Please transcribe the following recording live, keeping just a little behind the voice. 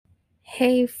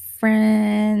Hey,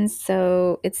 friends.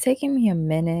 So it's taking me a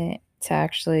minute to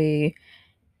actually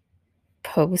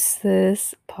post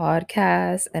this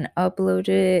podcast and upload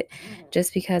it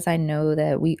just because I know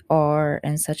that we are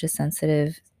in such a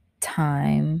sensitive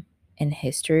time in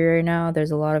history right now.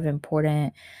 There's a lot of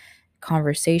important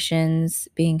conversations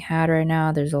being had right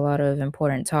now. There's a lot of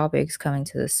important topics coming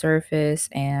to the surface,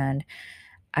 and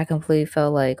I completely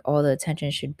felt like all the attention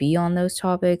should be on those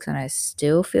topics, and I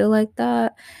still feel like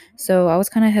that. So I was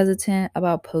kind of hesitant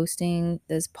about posting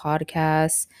this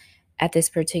podcast at this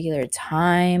particular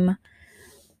time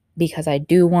because I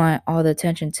do want all the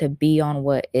attention to be on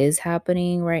what is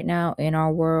happening right now in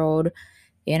our world,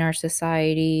 in our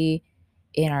society,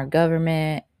 in our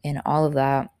government, and all of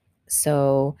that.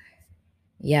 So,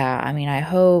 yeah, I mean, I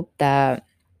hope that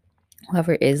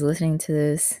whoever is listening to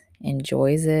this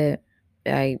enjoys it.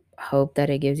 I hope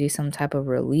that it gives you some type of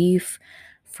relief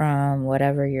from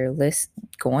whatever you're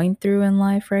going through in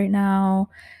life right now.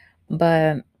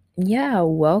 But yeah,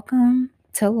 welcome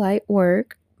to Light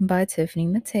Work by Tiffany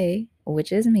Matei,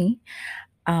 which is me.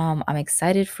 I'm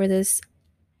excited for this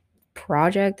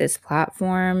project, this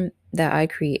platform that I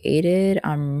created.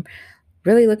 I'm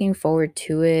really looking forward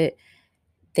to it.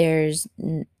 There's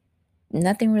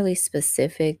nothing really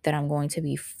specific that I'm going to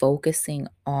be focusing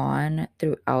on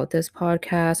throughout this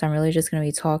podcast. I'm really just going to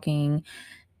be talking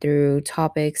through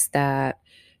topics that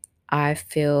I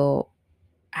feel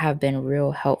have been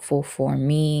real helpful for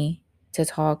me to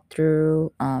talk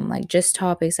through. Like just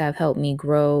topics that have helped me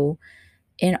grow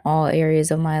in all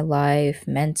areas of my life,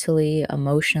 mentally,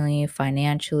 emotionally,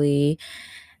 financially.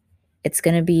 It's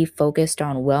going to be focused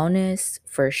on wellness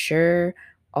for sure,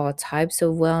 all types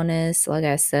of wellness. Like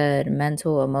I said,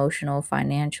 mental, emotional,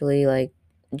 financially, like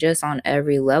just on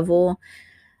every level.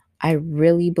 I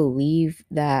really believe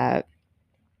that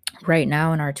right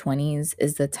now in our 20s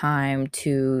is the time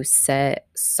to set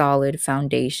solid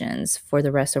foundations for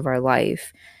the rest of our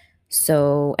life.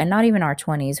 So, and not even our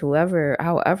 20s,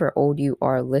 however old you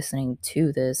are listening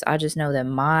to this, I just know that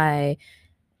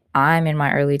I'm in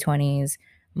my early 20s.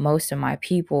 Most of my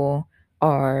people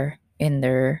are in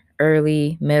their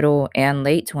early, middle, and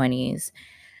late 20s.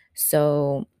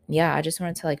 So, yeah, I just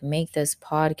wanted to like make this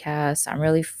podcast. I'm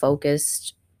really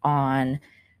focused on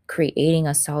creating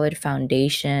a solid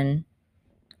foundation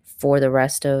for the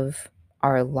rest of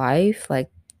our life. Like,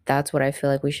 that's what I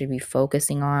feel like we should be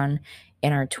focusing on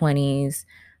in our 20s,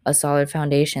 a solid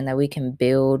foundation that we can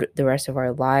build the rest of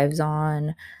our lives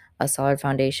on, a solid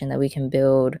foundation that we can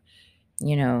build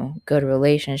good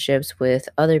relationships with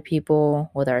other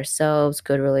people, with ourselves,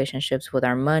 good relationships with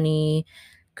our money,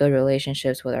 good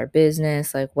relationships with our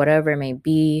business, like whatever it may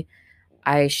be.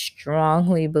 I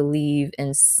strongly believe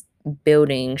in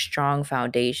building strong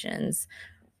foundations.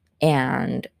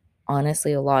 And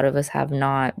honestly, a lot of us have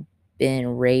not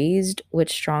been raised with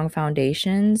strong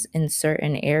foundations in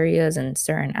certain areas and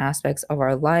certain aspects of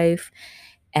our life.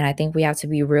 And I think we have to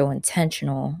be real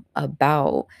intentional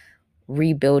about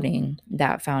rebuilding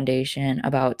that foundation,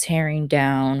 about tearing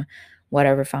down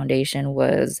whatever foundation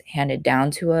was handed down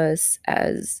to us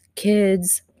as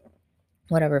kids,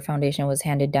 whatever foundation was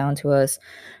handed down to us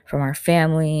from our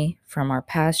family, from our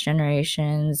past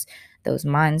generations, those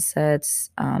mindsets,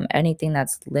 anything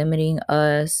that's limiting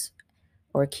us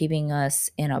or keeping us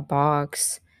in a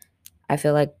box. I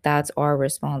feel like that's our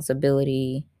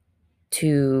responsibility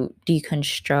to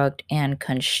deconstruct and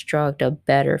construct a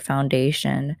better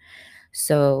foundation.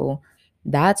 So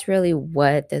that's really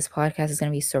what this podcast is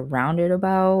going to be surrounded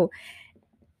about.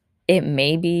 It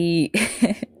may be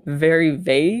very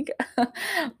vague,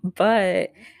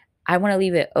 but I want to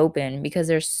leave it open because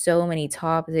there's so many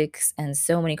topics and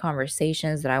so many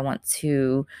conversations that I want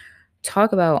to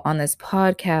talk about on this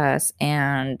podcast.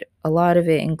 And a lot of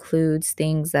it includes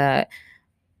things that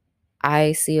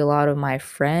I see a lot of my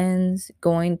friends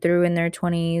going through in their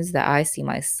 20s, that I see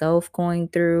myself going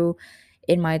through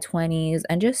in my 20s,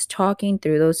 and just talking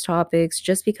through those topics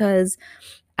just because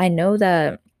I know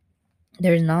that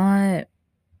there's not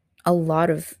a lot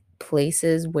of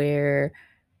places where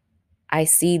I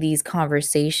see these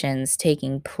conversations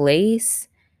taking place,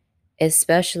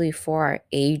 especially for our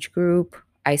age group.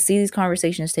 I see these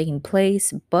conversations taking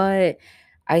place, but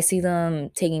I see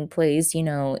them taking place,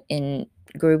 in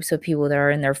groups of people that are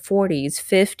in their 40s,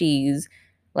 50s,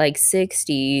 like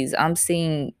 60s. I'm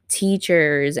seeing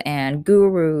teachers and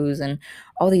gurus and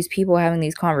all these people having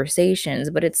these conversations,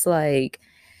 but it's like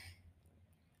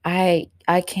I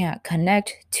can't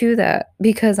connect to that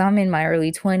because I'm in my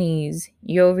early 20s.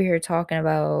 You're over here talking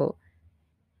about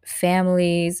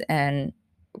families and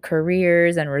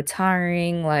careers and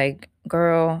retiring. Like,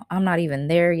 girl, I'm not even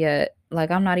there yet. Like,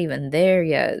 I'm not even there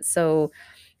yet. So,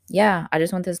 yeah, I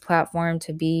just want this platform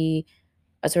to be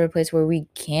a sort of place where we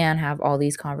can have all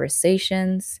these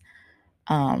conversations.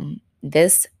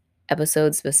 This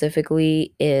episode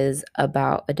specifically is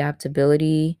about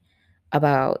adaptability,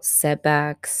 about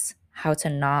setbacks, how to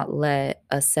not let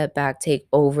a setback take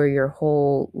over your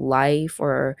whole life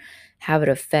or have it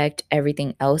affect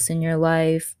everything else in your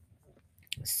life.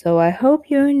 So I hope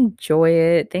you enjoy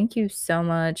it. Thank you so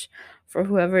much for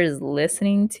whoever is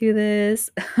listening to this.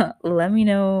 Let me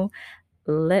know.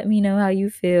 Let me know how you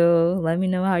feel. Let me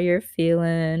know how you're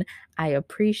feeling. I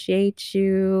appreciate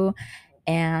you.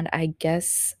 And I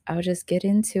guess I'll just get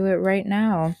into it right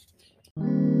now.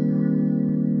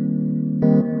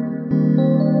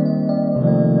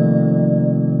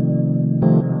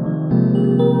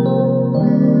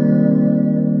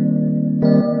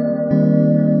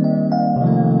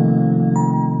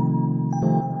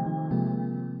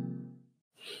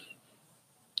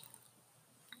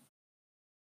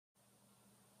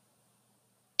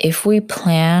 If we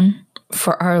plan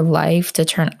for our life to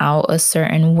turn out a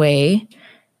certain way,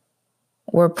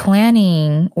 we're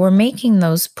making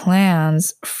those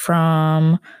plans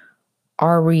from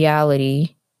our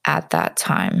reality at that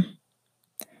time.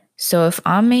 So if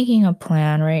I'm making a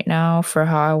plan right now for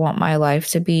how I want my life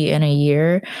to be in a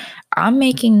year, I'm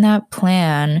making that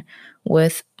plan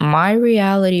with my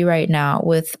reality right now,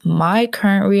 with my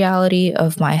current reality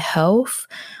of my health,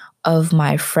 of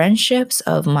my friendships,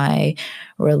 of my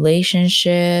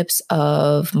relationships,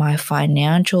 of my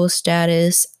financial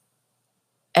status.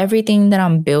 Everything that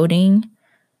I'm building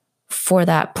for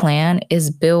that plan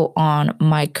is built on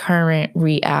my current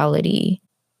reality.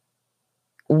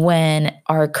 When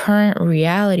our current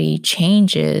reality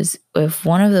changes, if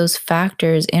one of those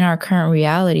factors in our current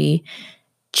reality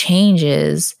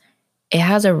changes, it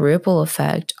has a ripple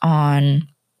effect on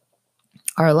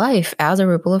our life, has a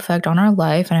ripple effect on our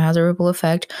life, and it has a ripple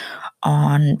effect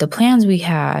on the plans we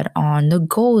had, on the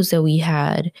goals that we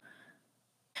had.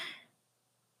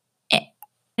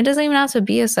 It doesn't even have to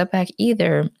be a setback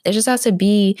either. It just has to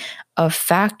be a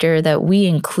factor that we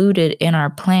included in our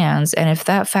plans. And if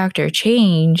that factor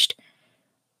changed,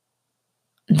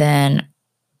 then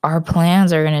our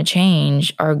plans are going to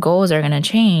change. Our goals are going to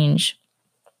change.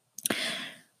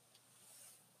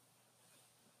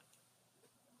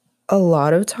 A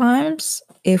lot of times,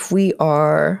 if we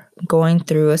are going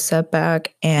through a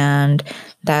setback and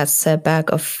that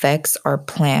setback affects our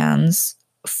plans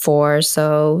for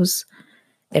ourselves,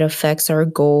 it affects our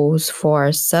goals for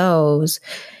ourselves,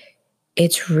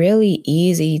 it's really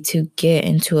easy to get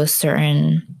into a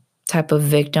certain type of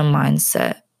victim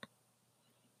mindset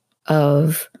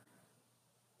of,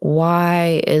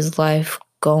 why is life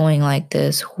going like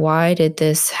this? Why did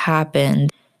this happen?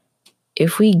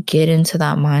 If we get into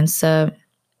that mindset,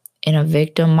 in a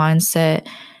victim mindset,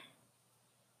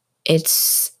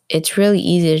 it's really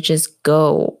easy to just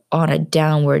go on a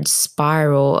downward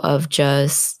spiral of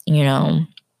just,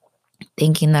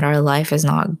 thinking that our life is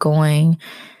not going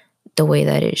the way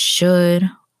that it should.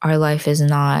 Our life is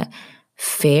not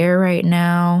fair right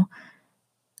now,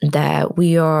 that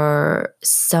we are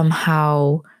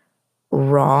somehow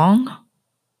wrong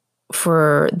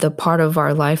for the part of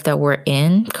our life that we're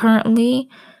in currently,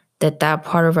 that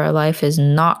part of our life is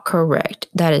not correct.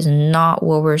 That is not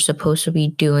what we're supposed to be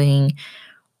doing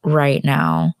right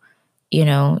now. You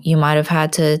might have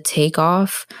had to take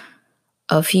off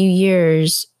a few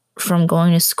years from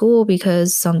going to school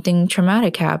because something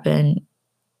traumatic happened.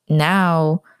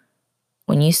 Now,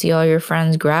 when you see all your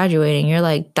friends graduating, you're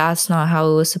like, that's not how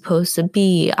it was supposed to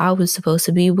be. I was supposed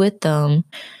to be with them,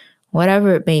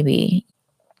 whatever it may be.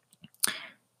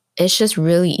 It's just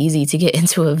really easy to get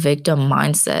into a victim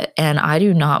mindset. And I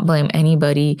do not blame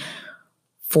anybody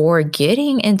for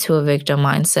getting into a victim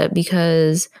mindset,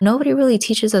 because nobody really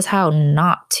teaches us how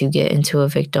not to get into a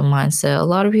victim mindset. A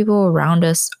lot of people around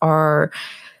us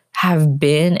have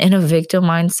been in a victim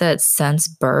mindset since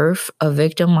birth, a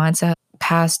victim mindset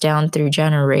passed down through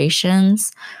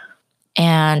generations.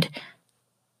 And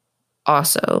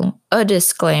also, a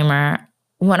disclaimer,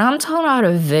 when I'm talking about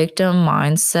a victim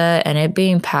mindset and it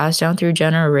being passed down through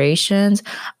generations,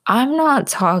 I'm not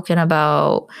talking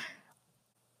about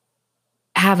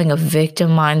having a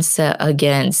victim mindset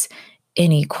against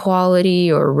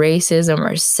inequality or racism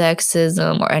or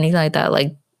sexism or anything like that.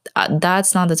 Like,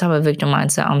 that's not the type of victim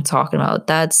mindset I'm talking about.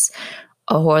 That's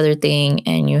a whole other thing,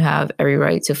 and you have every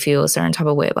right to feel a certain type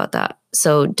of way about that.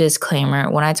 So, disclaimer,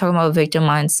 when I talk about victim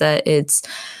mindset, it's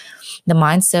the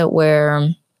mindset where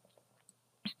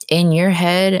in your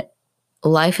head,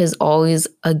 life is always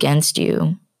against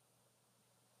you.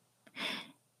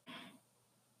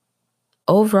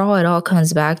 overall, it all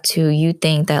comes back to you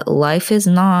think that life is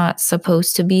not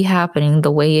supposed to be happening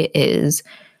the way it is.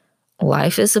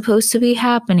 Life is supposed to be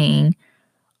happening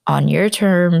on your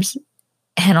terms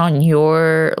and on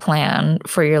your plan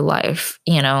for your life.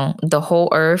 The whole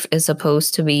earth is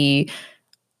supposed to be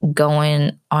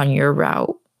going on your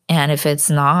route. And if it's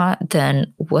not,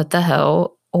 then what the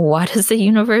hell? Why does the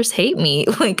universe hate me?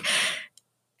 Like,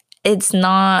 it's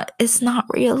not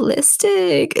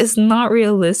realistic. It's not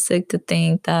realistic to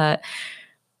think that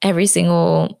every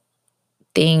single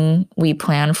thing we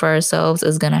plan for ourselves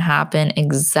is going to happen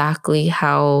exactly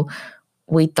how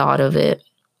we thought of it.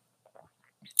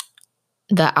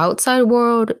 The outside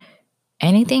world,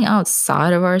 anything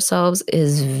outside of ourselves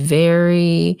is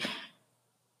very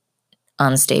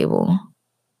unstable.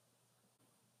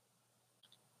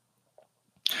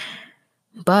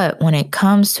 But when it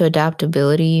comes to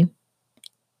adaptability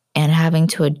and having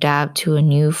to adapt to a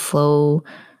new flow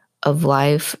of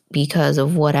life because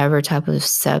of whatever type of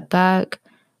setback,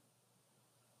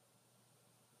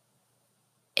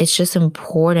 it's just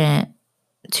important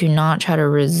to not try to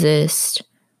resist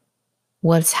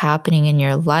what's happening in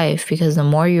your life, because the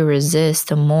more you resist,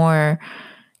 the more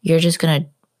you're just going to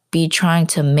be trying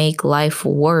to make life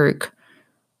work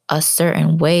a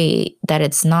certain way that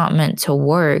it's not meant to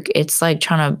work. It's like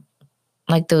trying to,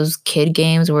 like those kid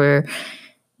games where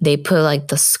they put like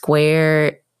the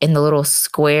square in the little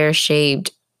square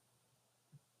shaped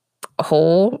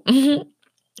hole.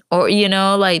 Or,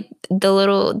 like the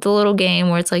little game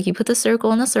where it's like you put the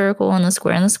circle in the circle and the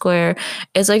square in the square.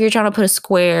 It's like you're trying to put a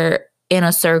square in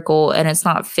a circle and it's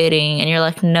not fitting. And you're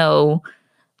like, no,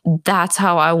 that's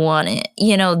how I want it.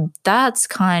 That's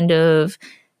kind of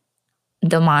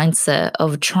the mindset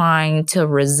of trying to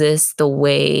resist the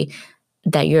way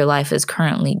that your life is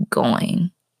currently going,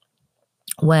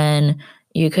 when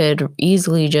you could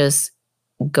easily just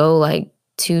go like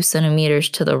 2 centimeters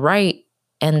to the right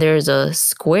and there's a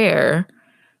square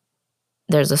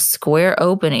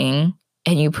opening,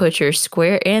 and you put your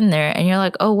square in there and you're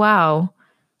like, oh wow,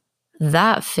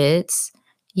 that fits.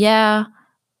 Yeah,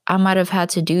 I might have had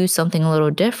to do something a little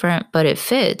different, but it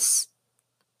fits.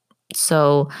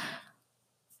 So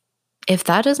if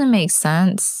that doesn't make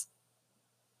sense,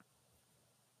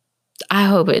 I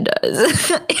hope it does.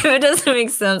 If it doesn't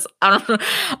make sense, I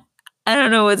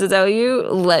don't know what to tell you.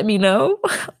 Let me know.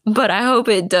 But I hope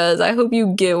it does. I hope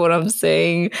you get what I'm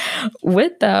saying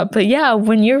with that. But yeah,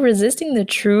 when you're resisting the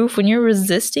truth, when you're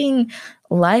resisting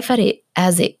life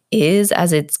as it is,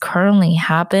 as it's currently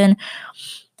happened,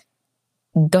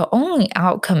 the only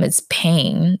outcome is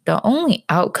pain. The only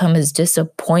outcome is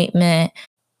disappointment,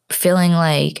 feeling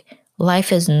like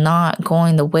life is not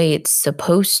going the way it's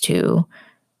supposed to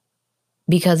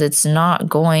because it's not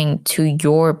going to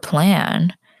your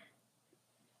plan.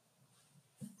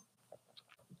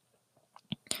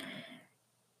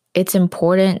 It's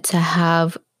important to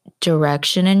have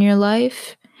direction in your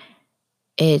life.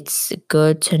 It's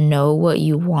good to know what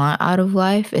you want out of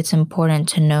life. It's important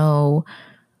to know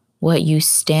what you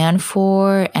stand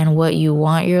for and what you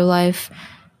want your life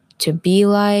to be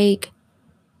like.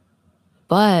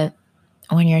 But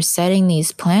when you're setting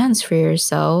these plans for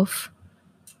yourself,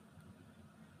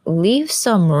 leave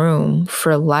some room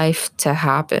for life to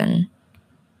happen.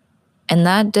 And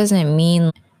that doesn't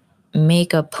mean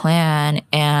make a plan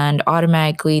and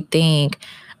automatically think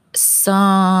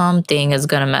something is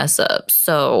going to mess up,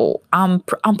 so I'm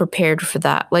prepared for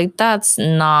that. Like, that's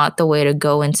not the way to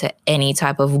go into any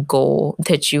type of goal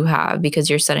that you have, because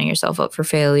you're setting yourself up for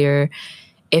failure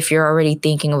if you're already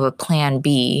thinking of a plan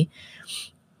B.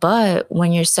 But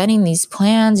when you're setting these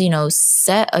plans,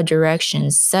 set a direction,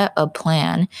 set a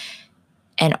plan,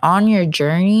 and on your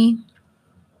journey,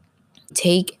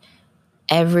 take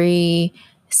every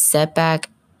setback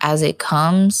as it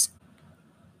comes.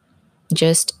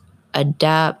 Just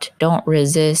adapt. Don't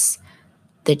resist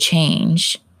the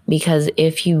change, because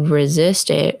if you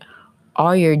resist it,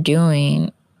 all you're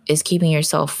doing is keeping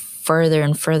yourself further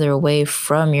and further away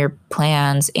from your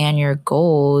plans and your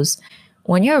goals.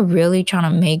 When you're really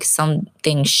trying to make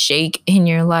something shake in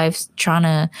your life, trying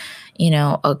to,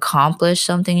 accomplish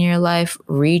something in your life,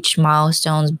 reach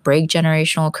milestones, break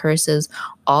generational curses,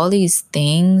 all these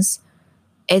things,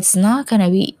 it's not going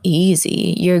to be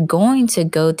easy. You're going to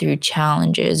go through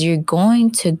challenges. You're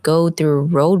going to go through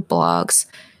roadblocks.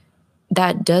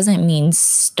 That doesn't mean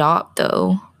stop,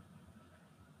 though.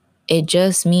 It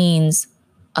just means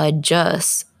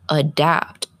adjust,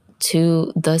 adapt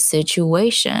to the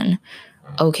situation.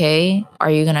 Okay?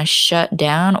 Are you going to shut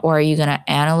down, or are you going to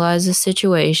analyze the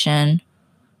situation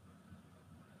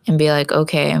and be like,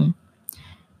 okay,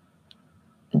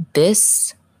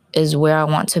 this is where I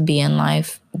want to be in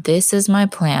life. This is my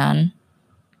plan.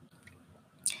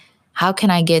 How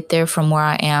can I get there from where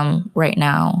I am right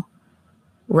now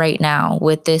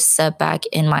with this setback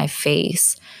in my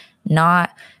face?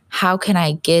 Not how can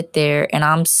I get there and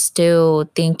I'm still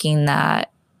thinking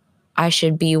that I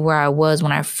should be where I was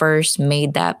when I first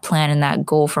made that plan and that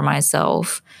goal for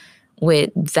myself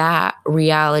with that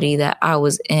reality that I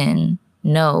was in.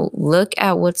 No, look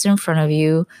at what's in front of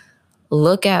you.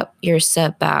 Look at your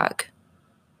setback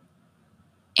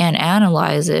and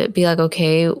analyze it. Be like,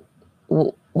 okay,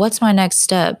 what's my next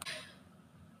step?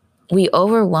 We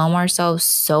overwhelm ourselves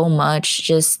so much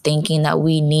just thinking that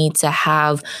we need to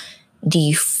have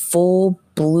the full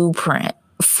blueprint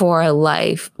for our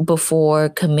life before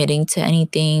committing to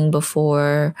anything,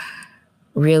 before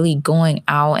really going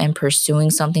out and pursuing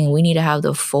something. We need to have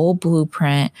the full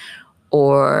blueprint,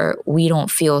 or we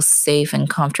don't feel safe and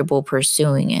comfortable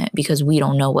pursuing it because we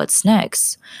don't know what's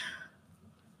next.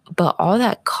 But all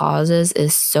that causes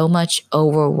is so much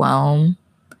overwhelm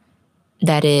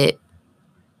that it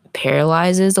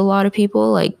paralyzes a lot of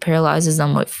people, like paralyzes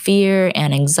them with fear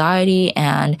and anxiety.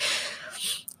 And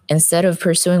instead of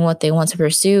pursuing what they want to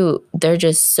pursue, they're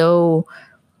just so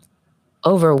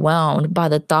overwhelmed by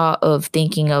the thought of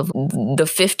thinking of the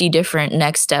 50 different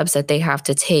next steps that they have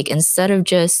to take instead of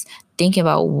just thinking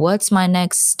about what's my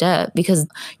next step, because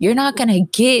you're not going to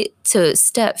get to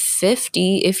step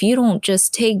 50 if you don't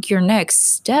just take your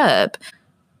next step.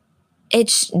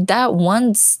 It's that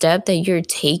one step that you're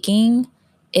taking.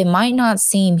 It might not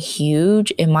seem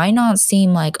huge. It might not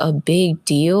seem like a big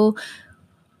deal,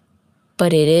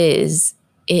 but it is.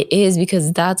 It is,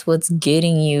 because that's what's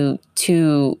getting you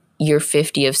to your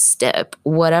 50th step,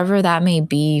 whatever that may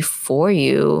be for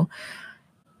you.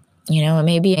 You know,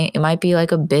 it might be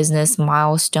like a business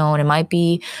milestone. It might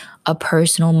be a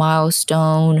personal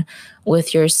milestone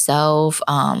with yourself,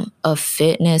 a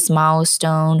fitness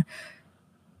milestone.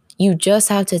 You just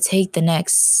have to take the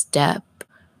next step,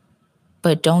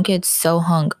 but don't get so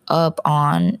hung up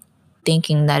on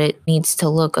thinking that it needs to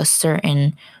look a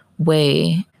certain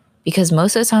way, because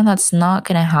most of the time that's not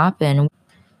going to happen.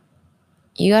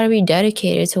 You got to be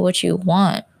dedicated to what you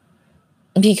want,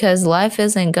 because life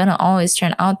isn't going to always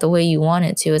turn out the way you want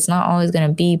it to. It's not always going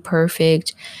to be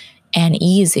perfect and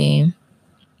easy.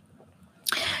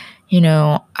 You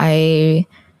know, I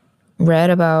read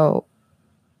about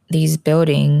these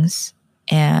buildings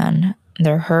and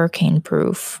they're hurricane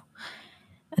proof.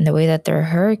 And the way that they're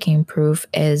hurricane proof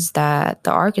is that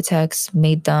the architects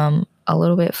made them a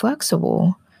little bit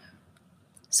flexible.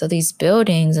 So these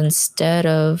buildings, instead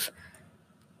of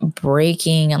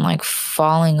breaking and like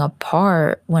falling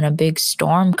apart when a big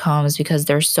storm comes, because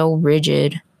they're so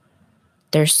rigid,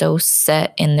 they're so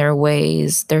set in their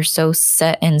ways, they're so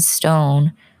set in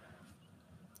stone,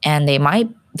 and they might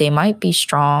be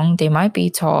strong, they might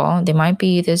be tall, they might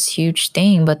be this huge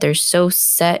thing, but they're so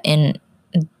set in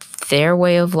their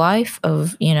way of life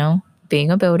of, you know, being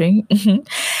a building.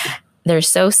 They're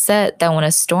so set that when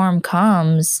a storm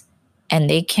comes and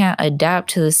they can't adapt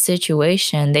to the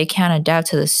situation, they can't adapt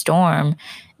to the storm,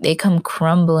 they come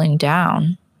crumbling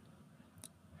down.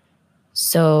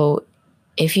 So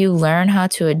if you learn how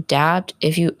to adapt,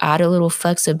 if you add a little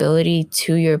flexibility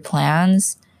to your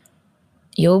plans,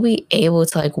 you'll be able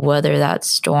to like weather that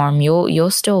storm.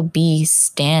 You'll still be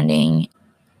standing.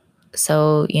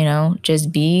 So, you know,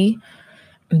 just be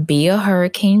a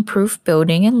hurricane-proof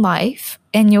building in life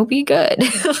and you'll be good.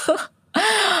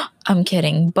 I'm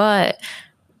kidding. But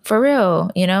for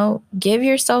real, you know, give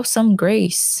yourself some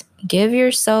grace. Give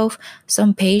yourself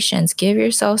some patience. Give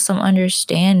yourself some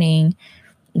understanding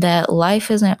that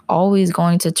life isn't always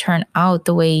going to turn out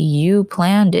the way you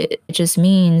planned it. It just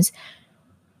means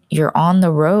you're on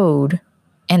the road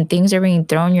and things are being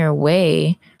thrown your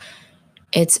way.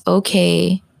 It's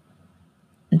okay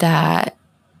that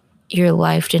your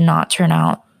life did not turn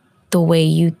out the way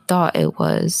you thought it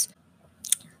was.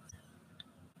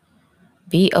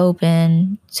 Be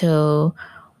open to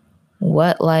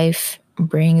what life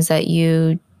brings at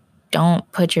you. Don't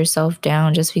put yourself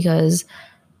down just because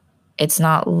it's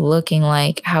not looking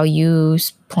like how you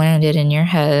planned it in your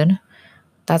head.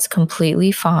 That's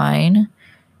completely fine.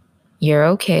 You're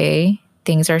okay.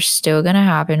 Things are still going to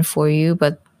happen for you,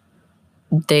 but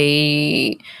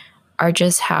they are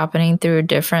just happening through a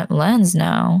different lens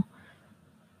now.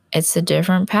 It's a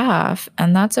different path,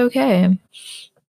 and that's okay.